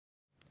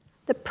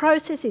The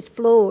process is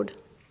flawed.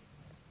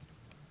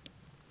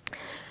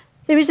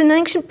 There is an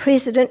ancient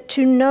precedent: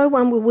 to no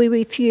one will we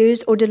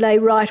refuse or delay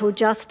right or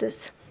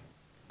justice.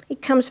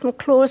 It comes from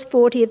Clause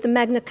 40 of the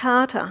Magna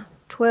Carta,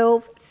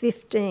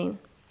 1215.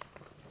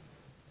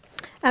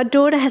 Our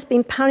daughter has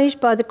been punished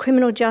by the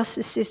criminal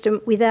justice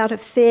system without a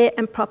fair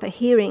and proper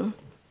hearing.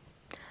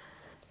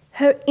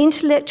 Her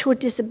intellectual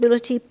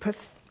disability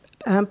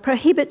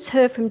prohibits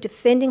her from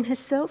defending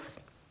herself.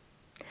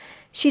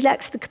 She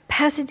lacks the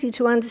capacity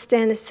to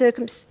understand the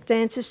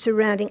circumstances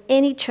surrounding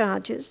any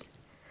charges,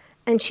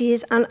 and she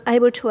is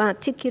unable to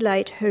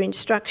articulate her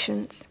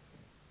instructions.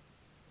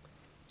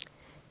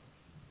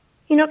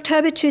 In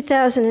October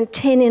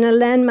 2010, in a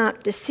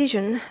landmark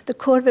decision, the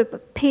Court of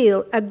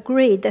Appeal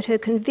agreed that her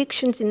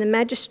convictions in the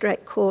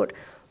Magistrate Court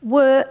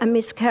were a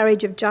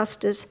miscarriage of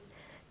justice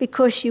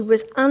because she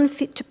was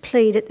unfit to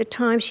plead at the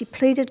time she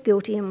pleaded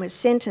guilty and was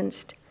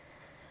sentenced,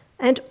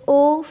 and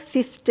all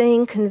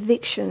 15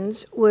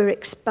 convictions were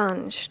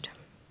expunged.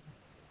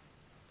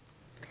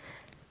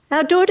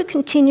 Our daughter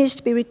continues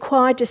to be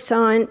required to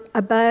sign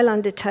a bail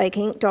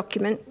undertaking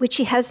document which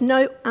she has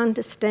no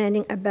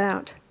understanding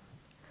about.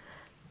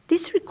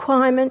 This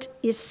requirement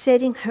is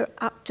setting her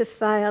up to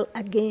fail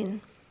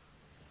again.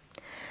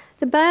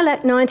 The Bail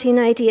Act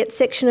 1980 at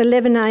Section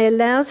 11A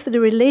allows for the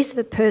release of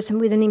a person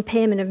with an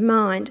impairment of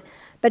mind,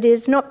 but it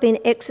has not been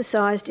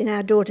exercised in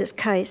our daughter's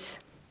case.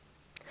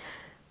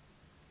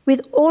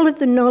 With all of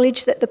the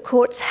knowledge that the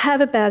courts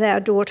have about our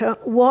daughter,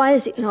 why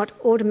is it not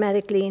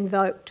automatically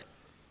invoked?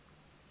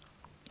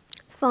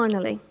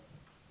 Finally,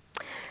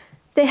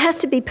 there has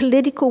to be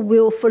political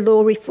will for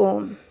law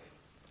reform.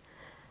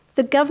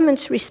 The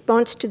government's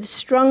response to the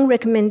strong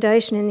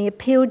recommendation in the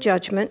appeal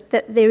judgment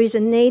that there is a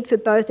need for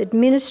both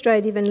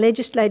administrative and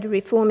legislative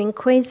reform in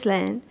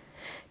Queensland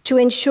to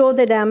ensure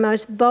that our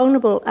most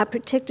vulnerable are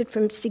protected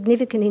from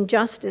significant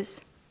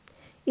injustice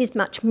is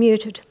much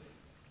muted.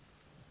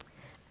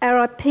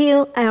 Our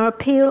appeal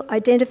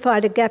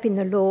identified a gap in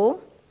the law.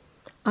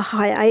 A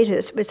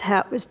hiatus was how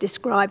it was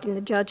described in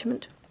the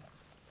judgment.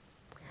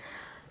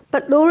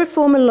 But law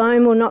reform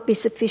alone will not be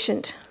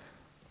sufficient.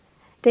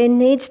 There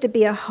needs to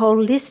be a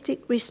holistic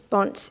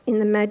response in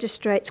the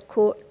Magistrates'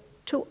 Court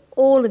to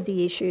all of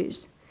the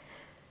issues.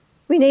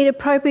 We need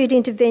appropriate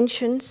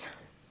interventions.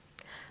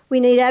 We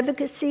need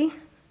advocacy.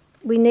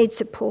 We need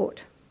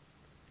support.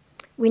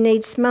 We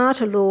need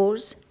smarter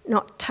laws,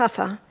 not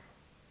tougher.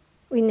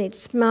 We need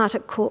smarter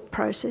court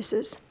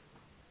processes.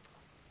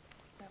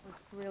 That was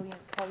brilliant,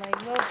 Colleen.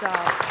 Well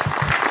done.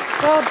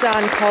 Well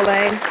done,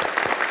 Colleen.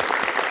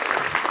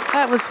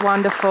 That was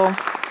wonderful.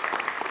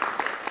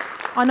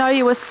 I know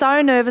you were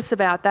so nervous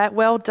about that.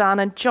 Well done.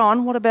 And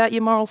John, what about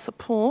your moral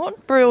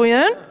support?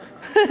 Brilliant.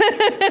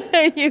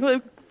 You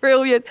were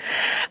brilliant.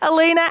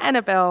 Alina,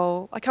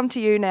 Annabelle, I come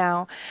to you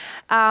now.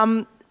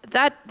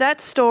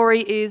 That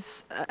story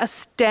is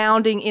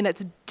astounding in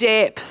its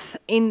depth,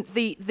 in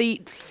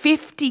the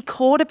 50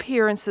 court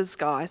appearances,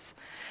 guys.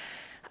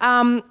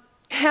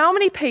 How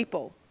many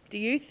people do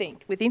you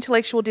think with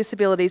intellectual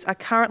disabilities are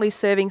currently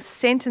serving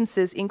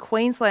sentences in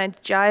Queensland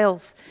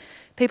jails?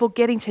 People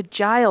getting to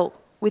jail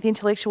with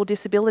intellectual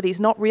disabilities,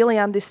 not really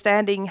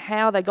understanding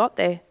how they got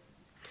there?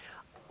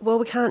 Well,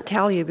 we can't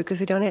tell you because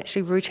we don't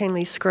actually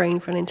routinely screen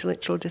for an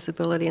intellectual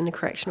disability in the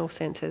correctional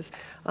centres,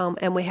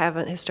 and we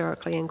haven't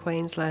historically in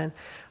Queensland.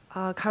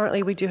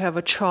 Currently we do have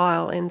a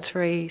trial in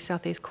 3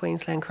 South East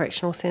Queensland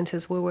correctional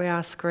centres where we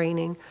are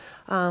screening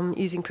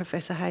using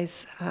Professor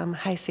Hayes'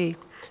 Hasey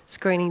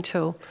screening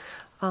tool,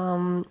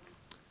 and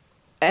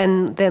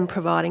then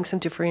providing some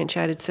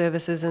differentiated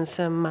services and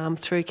some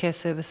through care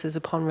services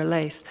upon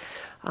release.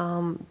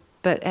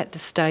 But at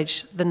this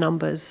stage, the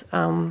numbers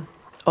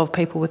of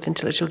people with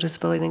intellectual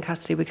disability in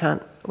custody, we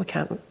can't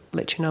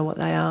let you know what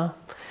they are,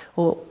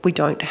 or we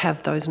don't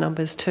have those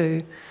numbers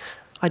to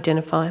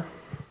identify.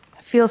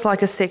 It feels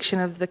like a section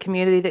of the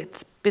community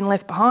that's been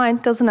left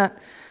behind, doesn't it?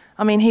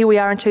 I mean, here we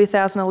are in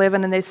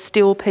 2011 and there's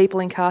still people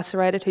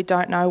incarcerated who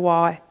don't know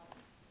why.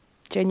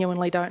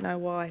 Genuinely don't know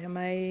why.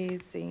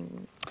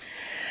 Amazing.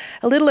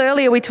 A little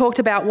earlier we talked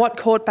about what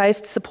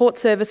court-based support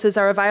services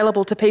are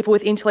available to people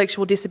with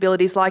intellectual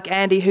disabilities like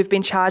Andy who've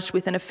been charged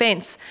with an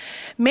offence.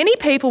 Many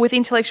people with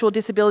intellectual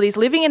disabilities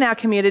living in our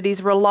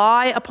communities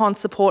rely upon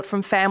support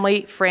from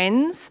family,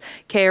 friends,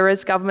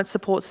 carers, government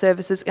support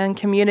services and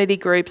community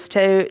groups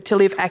to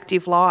live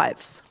active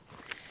lives.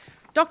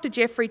 Dr.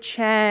 Jeffrey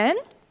Chan,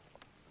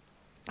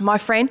 my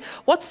friend,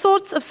 what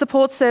sorts of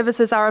support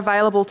services are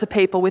available to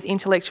people with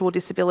intellectual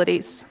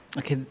disabilities?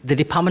 Okay, the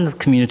Department of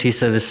Community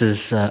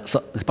Services,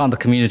 Department of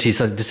Community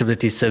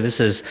Disability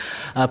Services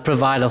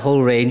provide a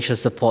whole range of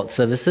support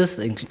services.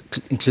 It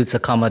includes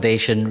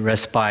accommodation,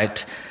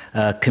 respite,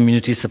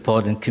 community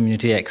support and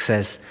community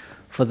access.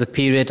 For the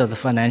period of the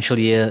financial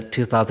year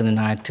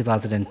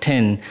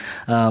 2009-2010,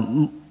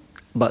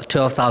 about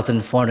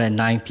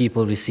 12,409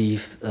 people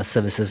receive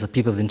services, or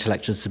people with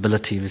intellectual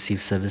disability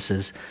receive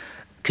services.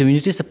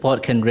 Community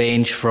support can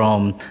range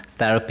from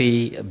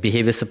therapy,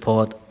 behaviour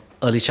support,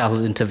 early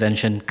childhood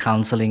intervention,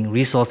 counselling,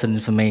 resource and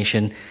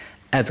information,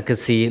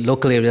 advocacy,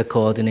 local area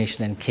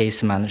coordination, and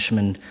case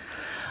management.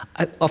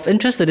 Of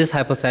interest to this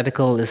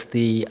hypothetical is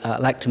I'd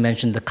like to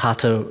mention the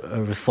Carter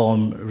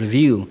Reform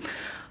Review.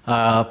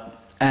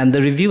 And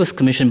the review was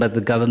commissioned by the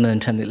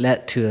government, and it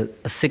led to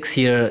a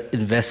 6-year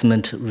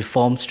investment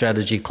reform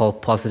strategy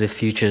called Positive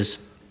Futures,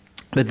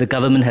 where the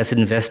government has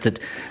invested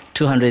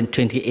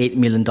 $228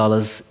 million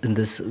in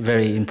this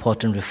very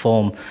important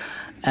reform.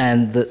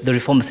 And the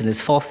reform is in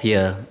its 4th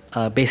year.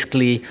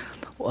 Basically,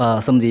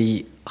 some of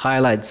the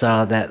highlights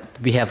are that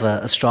we have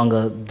a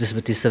stronger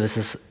Disability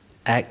Services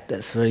Act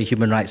that's very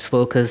human rights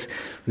focused.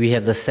 We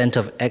have the Centre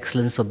of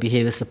Excellence for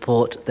Behaviour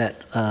Support that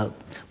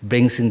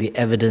brings in the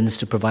evidence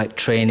to provide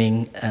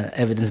training,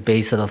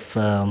 evidence-based sort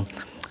of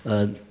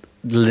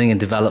learning and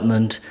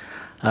development,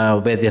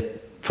 where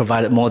they've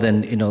provided more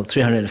than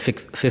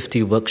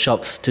 350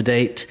 workshops to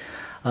date.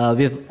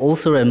 We've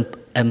also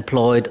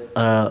employed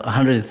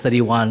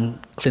 131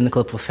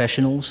 clinical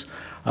professionals,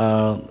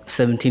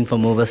 17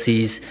 from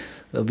overseas.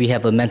 We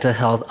have a mental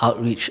health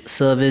outreach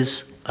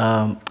service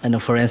and a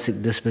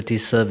forensic disability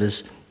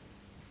service.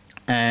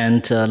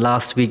 And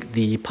last week,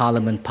 the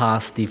Parliament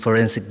passed the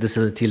forensic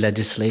disability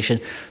legislation.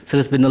 So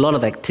there's been a lot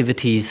of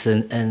activities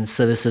and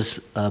services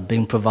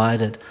being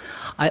provided.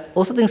 I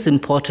also think it's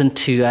important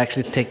to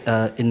actually take,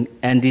 in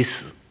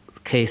Andy's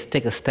case,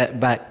 take a step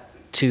back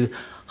to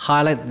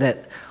highlight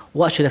that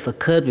what should have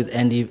occurred with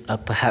Andy,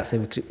 perhaps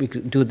if we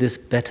could do this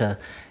better,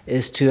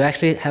 is to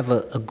actually have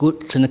a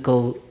good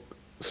clinical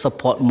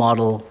support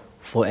model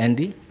for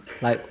Andy,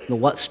 like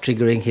what's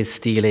triggering his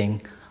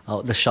stealing,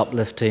 the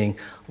shoplifting,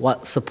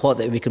 what support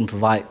that we can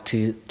provide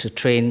to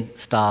train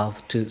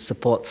staff, to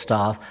support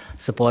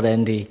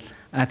Andy.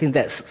 And I think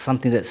that's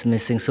something that's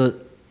missing. So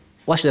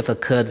what should have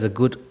occurred is a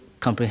good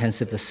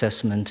comprehensive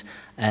assessment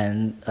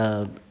and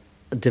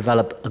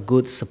develop a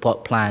good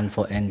support plan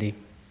for Andy.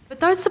 But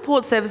those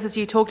support services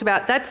you talked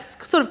about, that's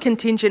sort of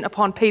contingent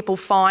upon people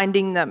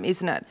finding them,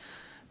 isn't it?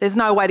 There's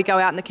no way to go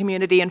out in the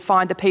community and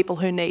find the people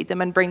who need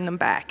them and bring them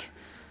back.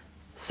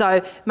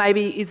 So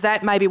maybe is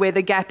that maybe where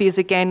the gap is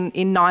again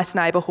in nice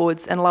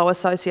neighbourhoods and lower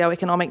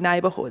socioeconomic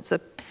neighbourhoods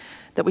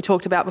that we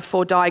talked about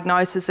before,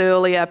 diagnosis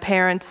earlier,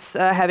 parents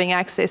having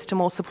access to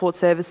more support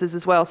services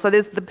as well. So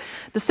there's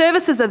the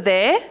services are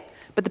there,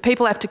 but the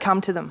people have to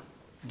come to them.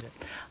 Yeah.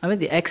 I mean,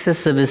 the access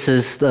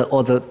services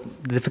or the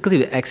difficulty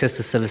with access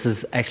to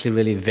services actually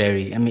really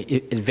vary. I mean,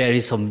 it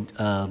varies from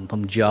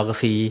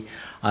geography,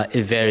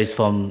 it varies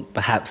from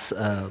perhaps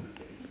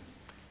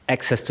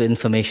access to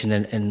information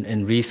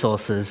and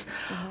resources,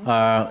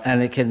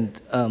 and it can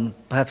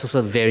perhaps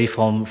also vary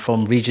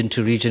from region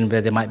to region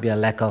where there might be a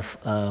lack of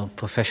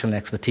professional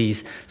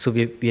expertise. So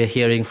we are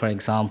hearing, for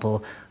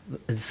example,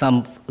 in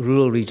some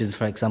rural regions,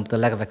 for example, the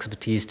lack of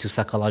expertise to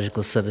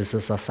psychological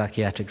services or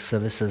psychiatric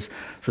services.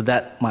 So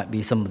that might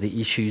be some of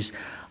the issues.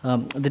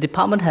 The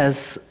department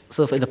has,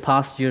 sort of in the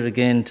past year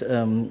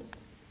again,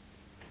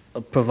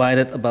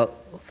 provided about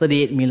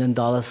 $38 million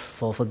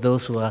for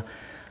those who are,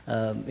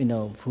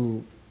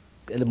 who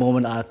at the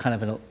moment are kind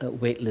of in a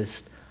wait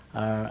list.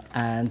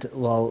 And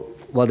while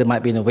they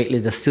might be in a wait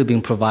list, they're still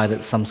being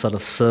provided some sort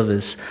of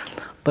service.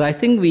 But I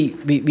think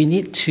we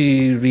need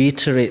to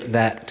reiterate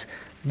that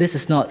this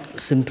is not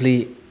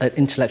simply an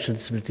intellectual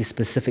disability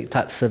specific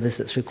type service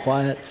that's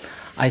required.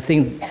 I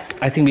think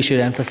we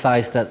should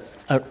emphasize that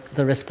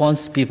the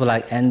response to people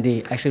like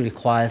Andy actually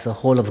requires a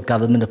whole of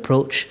government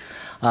approach.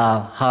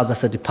 How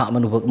does the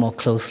department work more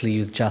closely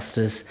with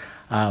justice,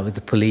 with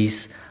the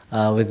police,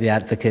 with the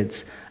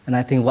advocates? And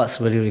I think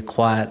what's really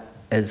required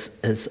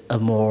is a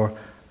more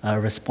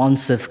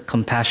responsive,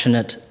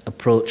 compassionate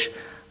approach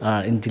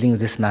in dealing with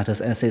these matters.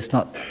 And so it's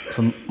not,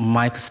 from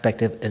my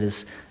perspective,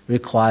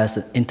 requires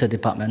an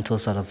interdepartmental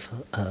sort of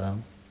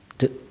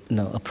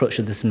approach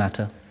to this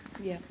matter.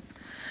 Yeah.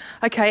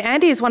 Okay,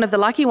 Andy is one of the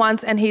lucky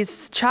ones, and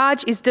his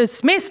charge is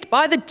dismissed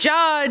by the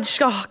judge.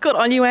 Oh, good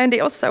on you,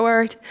 Andy. I was so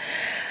worried.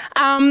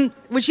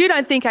 Which you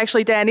don't think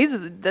actually, Dan,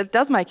 that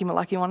does make him a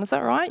lucky one, is that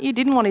right? You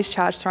didn't want his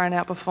charge thrown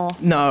out before.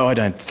 No, I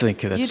don't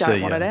think that's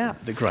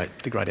the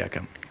great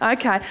outcome.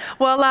 Okay,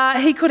 well,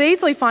 he could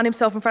easily find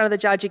himself in front of the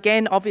judge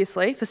again,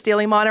 obviously, for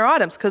stealing minor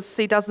items, because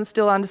he doesn't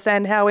still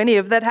understand how any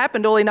of that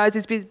happened. All he knows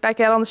is he's back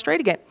out on the street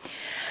again.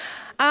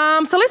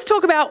 So let's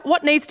talk about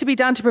what needs to be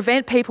done to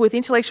prevent people with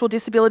intellectual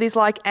disabilities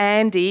like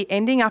Andy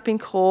ending up in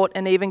court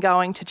and even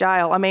going to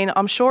jail. I mean,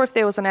 I'm sure if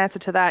there was an answer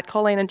to that,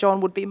 Colleen and John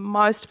would be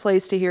most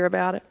pleased to hear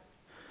about it.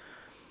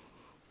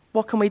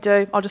 What can we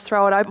do? I'll just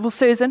throw it open. Well,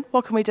 Susan,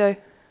 what can we do?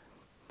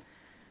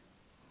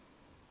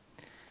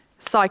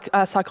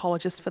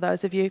 Psychologist, for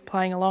those of you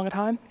playing along at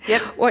home.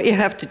 Yep. What you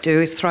have to do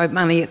is throw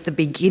money at the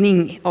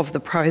beginning of the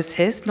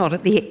process, not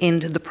at the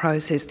end of the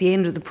process. The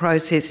end of the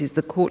process is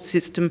the court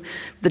system,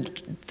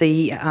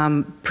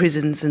 the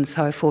prisons and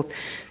so forth.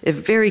 There's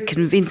very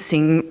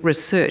convincing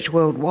research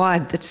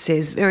worldwide that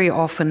says very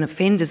often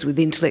offenders with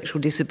intellectual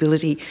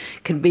disability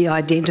can be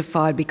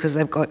identified because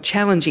they've got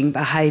challenging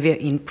behaviour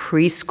in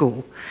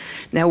preschool.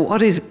 Now,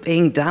 what is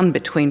being done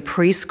between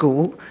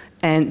preschool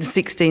and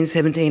 16,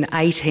 17,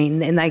 18,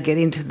 then they get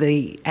into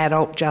the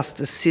adult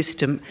justice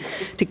system.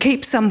 To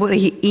keep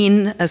somebody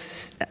in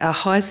a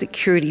high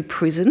security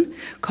prison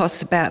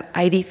costs about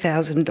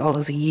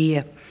 $80,000 a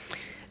year.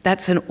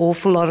 That's an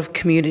awful lot of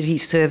community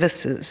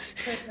services.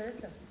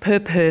 Per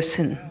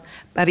person.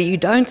 But you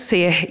don't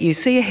see you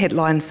see a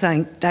headline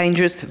saying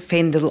dangerous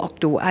offender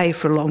locked away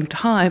for a long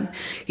time.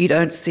 You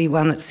don't see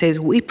one that says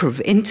we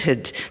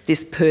prevented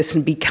this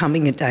person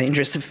becoming a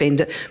dangerous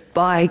offender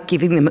by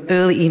giving them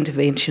early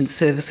intervention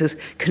services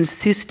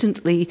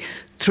consistently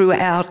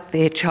throughout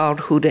their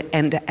childhood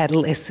and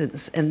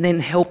adolescence, and then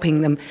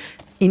helping them,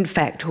 in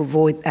fact, to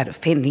avoid that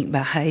offending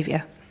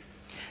behaviour.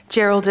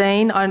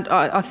 Geraldine,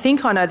 I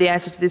think I know the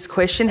answer to this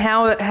question.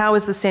 How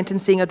is the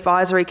Sentencing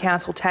Advisory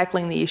Council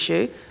tackling the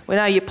issue? We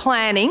know you're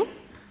planning.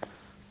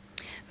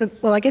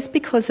 Well, I guess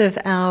because of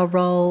our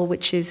role,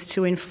 which is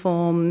to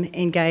inform,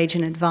 engage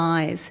and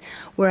advise,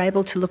 we're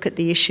able to look at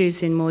the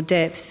issues in more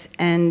depth,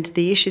 and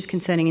the issues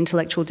concerning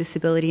intellectual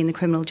disability in the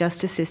criminal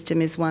justice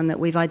system is one that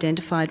we've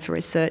identified for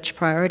research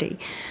priority.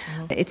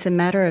 It's a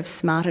matter of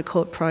smarter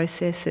court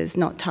processes,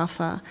 not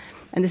tougher,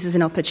 and this is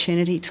an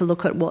opportunity to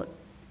look at what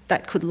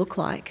that could look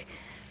like.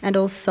 And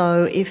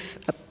also, if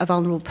a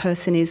vulnerable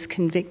person is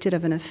convicted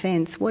of an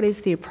offence, what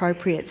is the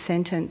appropriate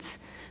sentence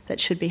that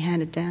should be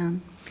handed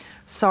down?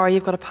 Sorry,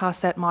 you've got to pass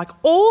that mic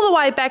all the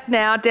way back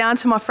now, down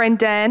to my friend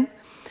Dan.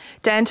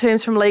 Dan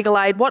Toombs from Legal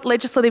Aid. What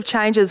legislative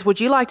changes would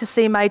you like to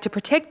see made to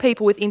protect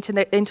people with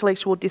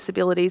intellectual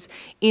disabilities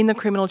in the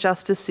criminal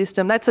justice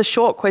system? That's a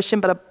short question,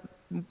 but a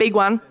big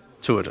one.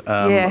 To it.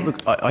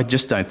 Look, I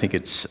just don't think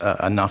it's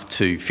enough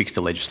to fix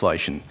the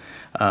legislation.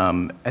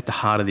 At the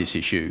heart of this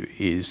issue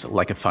is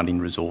lack of funding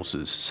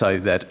resources, so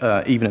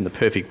that even in the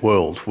perfect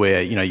world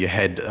where you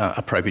had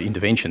appropriate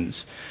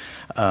interventions,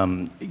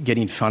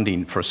 getting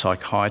funding for a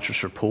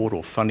psychiatrist report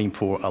or funding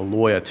for a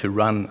lawyer to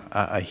run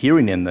a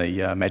hearing in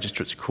the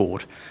magistrate's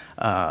court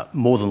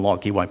more than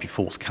likely won't be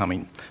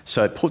forthcoming.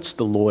 So it puts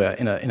the lawyer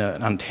in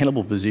an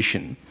untenable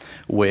position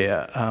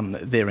where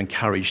they're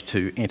encouraged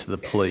to enter the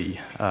plea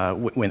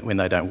when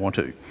they don't want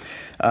to.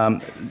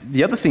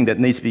 The other thing that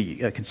needs to be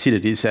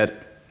considered is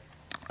that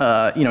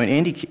in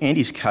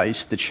Andy's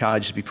case, the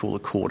charges before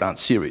the court aren't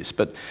serious,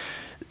 but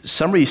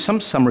some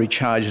summary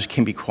charges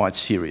can be quite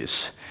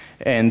serious,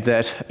 and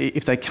that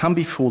if they come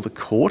before the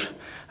court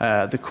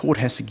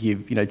has to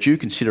give due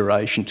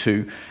consideration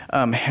to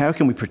how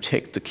can we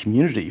protect the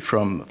community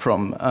from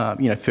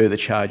further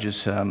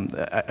charges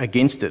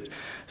against it.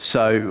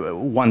 So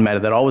one matter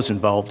that I was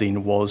involved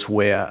in was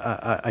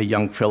where a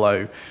young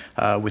fellow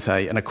with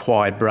an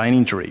acquired brain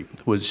injury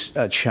was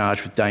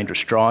charged with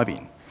dangerous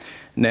driving.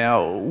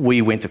 Now,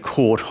 we went to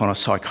court on a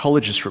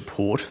psychologist's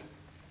report,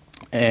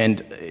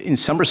 and in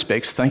some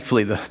respects,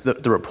 thankfully,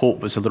 the report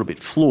was a little bit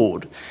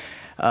flawed,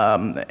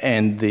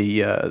 and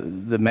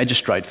the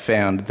magistrate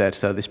found that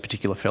this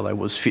particular fellow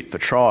was fit for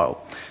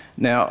trial.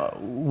 Now,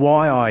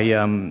 why I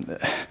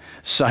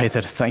say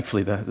that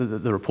thankfully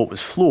the report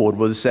was flawed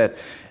was that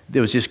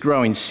there was this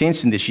growing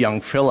sense in this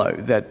young fellow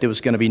that there was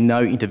going to be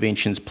no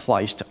interventions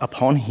placed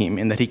upon him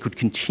and that he could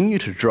continue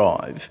to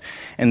drive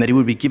and that he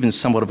would be given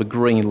somewhat of a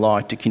green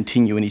light to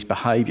continue in his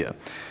behaviour.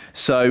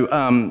 So,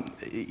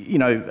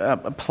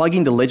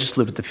 plugging the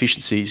legislative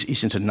deficiencies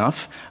isn't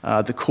enough.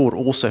 The court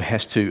also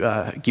has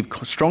to give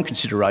strong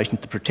consideration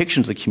to the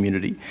protection of the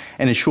community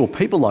and ensure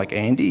people like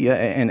Andy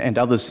and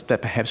others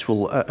that perhaps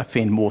will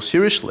offend more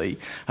seriously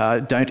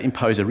don't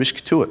impose a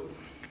risk to it.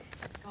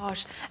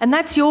 Gosh, and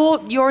that's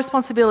your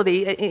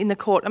responsibility in the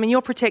court. I mean,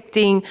 you're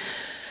protecting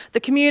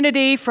the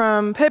community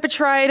from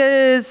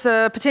perpetrators,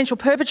 potential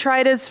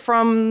perpetrators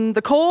from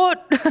the court,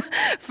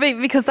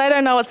 because they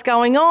don't know what's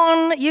going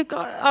on.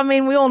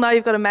 We all know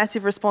you've got a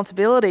massive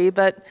responsibility,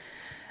 but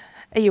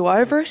are you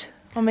over it?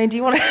 I mean, do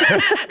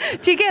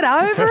you get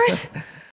over it?